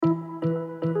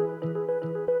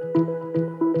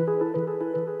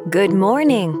Good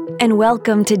morning, and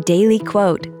welcome to Daily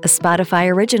Quote, a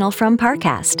Spotify original from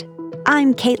Parcast.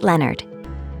 I'm Kate Leonard.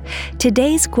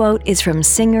 Today's quote is from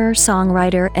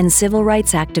singer-songwriter and civil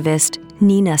rights activist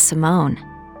Nina Simone.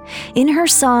 In her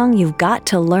song, You've Got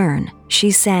to Learn,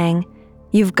 she sang,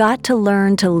 "You've got to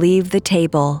learn to leave the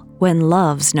table when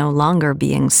love's no longer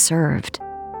being served."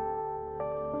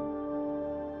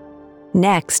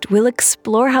 Next, we'll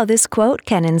explore how this quote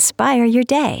can inspire your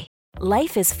day.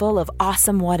 Life is full of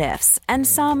awesome what-ifs, and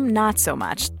some not so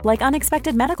much, like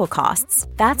unexpected medical costs.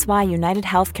 That's why United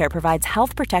Healthcare provides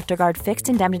Health Protector Guard fixed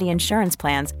indemnity insurance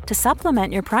plans to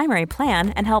supplement your primary plan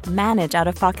and help manage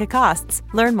out-of-pocket costs.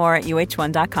 Learn more at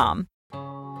uh1.com.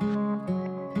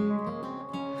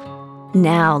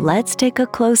 Now, let's take a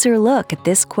closer look at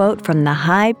this quote from the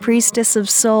High Priestess of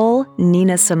Soul,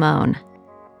 Nina Simone.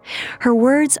 Her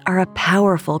words are a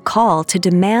powerful call to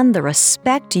demand the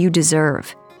respect you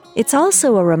deserve. It's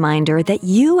also a reminder that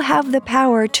you have the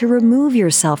power to remove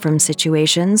yourself from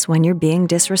situations when you're being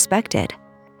disrespected.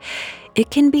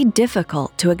 It can be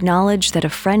difficult to acknowledge that a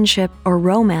friendship or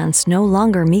romance no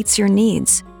longer meets your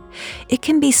needs. It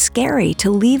can be scary to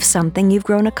leave something you've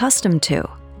grown accustomed to.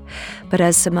 But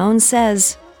as Simone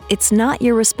says, it's not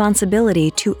your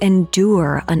responsibility to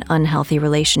endure an unhealthy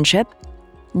relationship.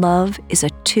 Love is a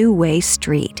two-way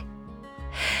street.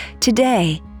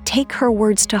 Today, take her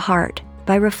words to heart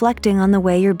by reflecting on the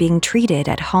way you're being treated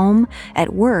at home,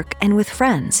 at work, and with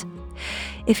friends.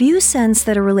 If you sense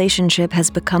that a relationship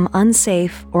has become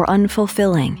unsafe or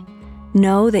unfulfilling,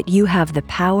 know that you have the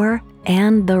power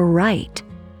and the right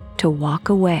to walk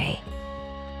away.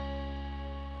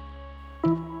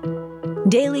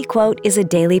 Daily Quote is a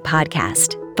daily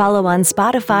podcast. Follow on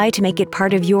Spotify to make it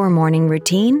part of your morning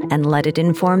routine and let it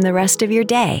inform the rest of your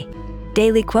day.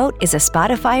 Daily Quote is a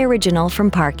Spotify original from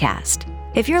Parcast.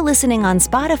 If you're listening on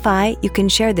Spotify, you can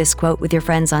share this quote with your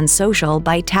friends on social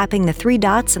by tapping the three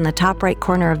dots in the top right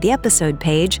corner of the episode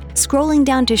page, scrolling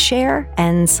down to share,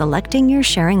 and selecting your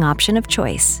sharing option of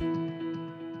choice.